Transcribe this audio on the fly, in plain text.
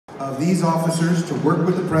of these officers to work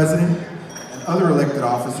with the President and other elected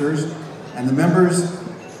officers and the members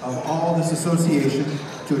of all this association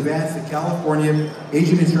to advance the California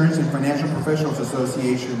Asian Insurance and Financial Professionals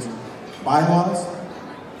Association's bylaws,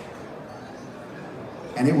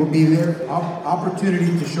 and it will be their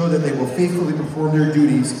opportunity to show that they will faithfully perform their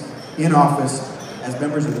duties in office as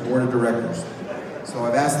members of the Board of Directors. So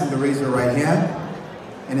I've asked them to raise their right hand,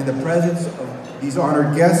 and in the presence of these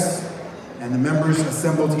honored guests and the members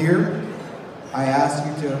assembled here, I ask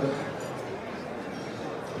you to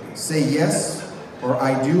say yes or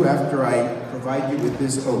I do after I provide you with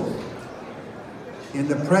this oath. In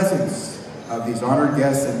the presence of these honored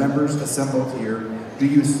guests and members assembled here, do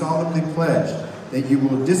you solemnly pledge that you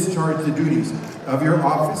will discharge the duties of your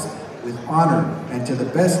office with honor and to the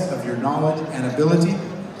best of your knowledge and ability?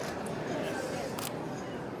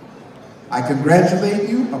 I congratulate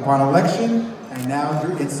you upon election and now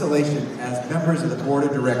your installation as members of the Board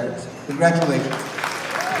of Directors. Congratulations.